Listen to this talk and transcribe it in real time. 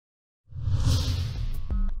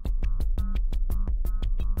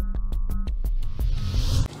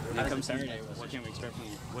And come Saturday, what can we expect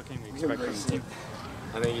from the team?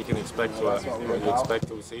 I think you can expect what you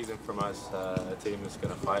expect all season from us. A team that's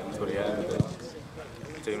going to fight until the end,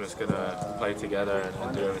 a team that's going to play together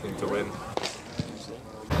and do everything to win.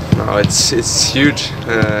 No, it's huge.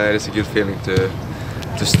 It's a good feeling to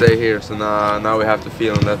stay here. So now we have to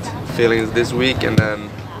feel that feeling this week, and then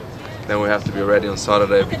we have to be ready on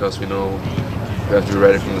Saturday, because we know we have to be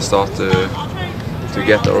ready from the start to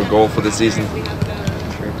get our goal for the season.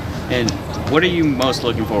 And what are you most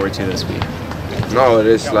looking forward to this week? No, it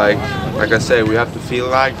is like I say, we have to feel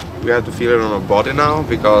it on our body now,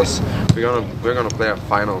 because we're gonna play a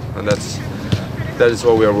final, and that is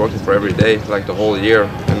what we are working for every day, like the whole year.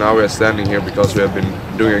 And now we are standing here because we have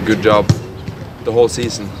been doing a good job the whole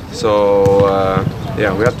season. So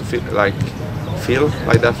yeah, we have to feel like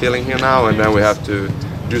that feeling here now, and then we have to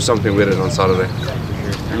do something with it on Saturday.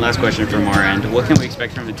 And last question from our end: what can we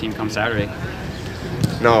expect from the team come Saturday?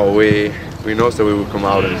 No, we know that we will come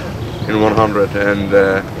out in 100, and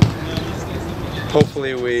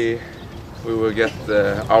hopefully we will get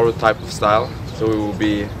our type of style. So we will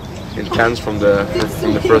be intense from the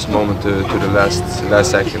first moment to the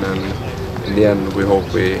last second, and in the end we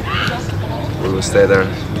hope we will stay there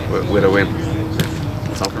with a win.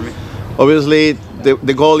 That's all for me. Obviously,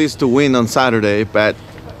 the goal is to win on Saturday, but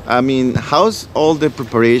I mean, how's all the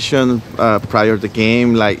preparation prior to the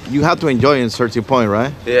game? Like, you have to enjoy it at a certain point,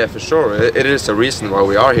 right? Yeah, for sure. It is a reason why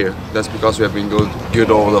we are here. That's because we have been good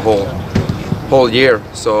over the whole year.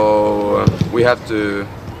 So we have to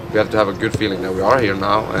have a good feeling that we are here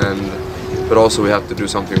now, but also we have to do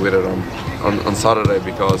something with it on Saturday,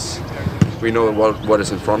 because we know what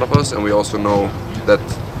is in front of us, and we also know that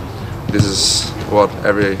this is what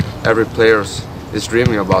every player is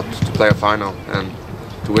dreaming about, to play a final and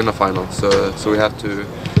to win a final. So we have to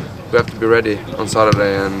be ready on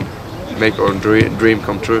Saturday and make our dream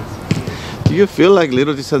come true. Do you feel like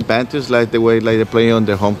little disadvantage, like the way they play on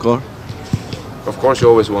their home court? Of course, you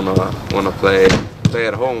always wanna play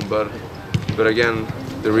at home, but again,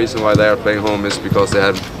 the reason why they are playing home is because they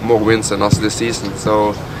had more wins than us this season.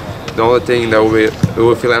 So the only thing that we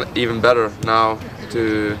will feel even better now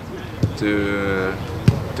to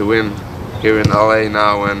win here in LA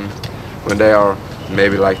now, when they are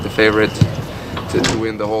maybe like the favorite to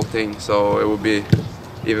win the whole thing. So it would be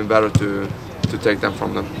even better to take them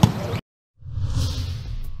from them.